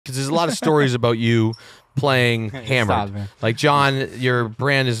because there's a lot of stories about you playing Hammered. Stop, man. Like, John, your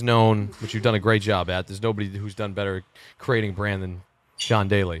brand is known, which you've done a great job at. There's nobody who's done better creating brand than John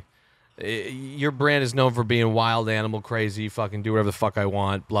Daly. Your brand is known for being wild, animal, crazy, fucking do whatever the fuck I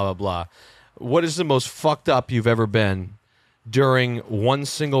want, blah, blah, blah. What is the most fucked up you've ever been during one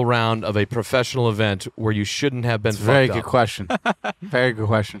single round of a professional event where you shouldn't have been fucked Very up? good question. Very good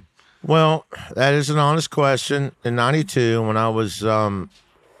question. Well, that is an honest question. In '92, when I was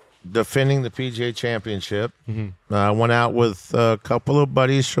defending the PGA Championship, I went out with a couple of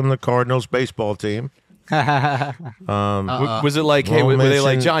buddies from the Cardinals baseball team. Was it like, hey, were they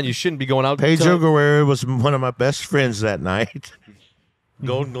like, John, you shouldn't be going out? Pedro Guerrero was one of my best friends that night.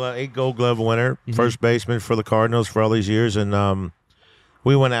 Gold Glove, 8 Gold Glove winner, first baseman for the Cardinals for all these years, and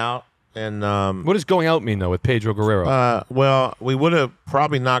we went out. And what does going out mean though with Pedro Guerrero? Well, we would have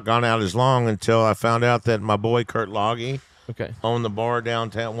probably not gone out as long until I found out that my boy Kurt Logge owned the bar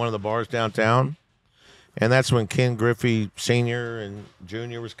downtown, one of the bars downtown, and that's when Ken Griffey Sr. and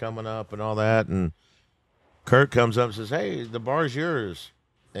Jr. was coming up and all that, and Kurt comes up and says, "Hey, the bar's yours,"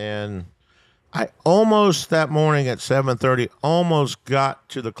 and I almost that morning at 7:30 almost got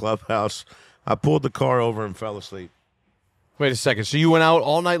to the clubhouse. I pulled the car over and fell asleep. Wait a second. So you went out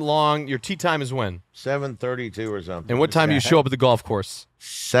all night long. Your tee time is when? 7:32 or something. And what time do you show up at the golf course?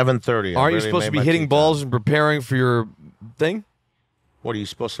 7:30. Aren't you supposed to be hitting balls and preparing for your thing? What, are you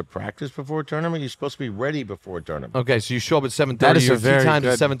supposed to practice before a tournament? You're supposed to be ready before a tournament. Okay, so you show up at 7:30. That is your a very tee time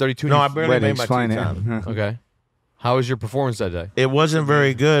good- is 7:32. No, I barely made my Explain tee it. time. Okay. How was your performance that day? It wasn't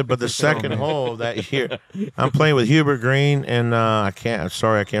very good, but the second hole that year, I'm playing with Hubert Green, and I can't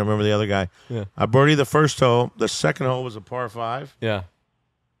remember the other guy. Yeah. I birdied the first hole. The second hole was a par 5. Yeah.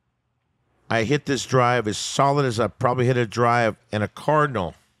 I hit this drive as solid as I probably hit a drive, and a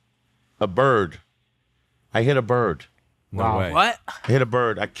cardinal, a bird. I hit a bird. No way. What? I hit a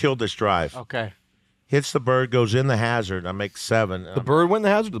bird. I killed this drive. Okay. Hits the bird, goes in the hazard. I make 7. The bird went in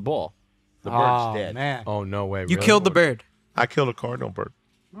the hazard of the ball. The bird's dead. Man. Oh, no way. You really? killed the bird. I killed a cardinal bird.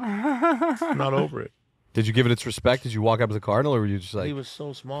 I'm not over it. Did you give it its respect? Did you walk up to the cardinal, or were you just like... He was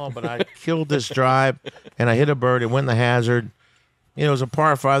so small, but I killed this drive, and I hit a bird. It went in the hazard. You know, it was a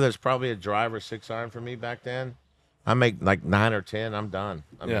par 5 that's probably a drive or 6 iron for me back then. I make like 9 or 10. I'm done.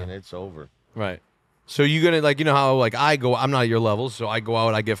 I mean, it's over. Right. So you gonna, like, you know how, like, I'm not at your level, so I go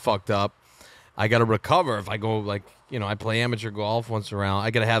out, I get fucked up. I got to recover if I go, like, you know, I play amateur golf once around.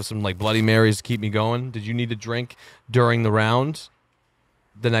 I got to have some, like, Bloody Marys to keep me going. Did you need to drink during the round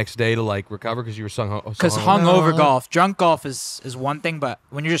the next day to, like, recover because you were Because hungover golf, drunk golf is one thing, but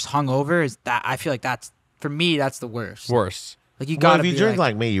when you're just hungover, is that I feel like that's, for me, that's the worst. Worse. Like, you Well, gotta if you drink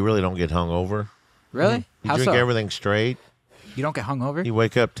like me, you really don't get hungover. Really? You How drink so? everything straight. You don't get hungover? You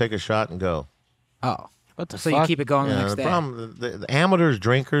wake up, take a shot, and go. Oh. What the So fuck? you keep it going the Yeah, next the day. problem, the amateurs,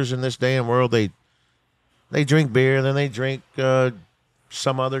 drinkers in this day and world, they drink beer, then they drink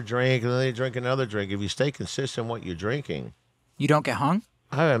some other drink, and then they drink another drink. If you stay consistent what you're drinking, You don't get hung?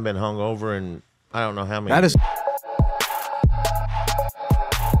 I haven't been hungover in I don't know how many. That is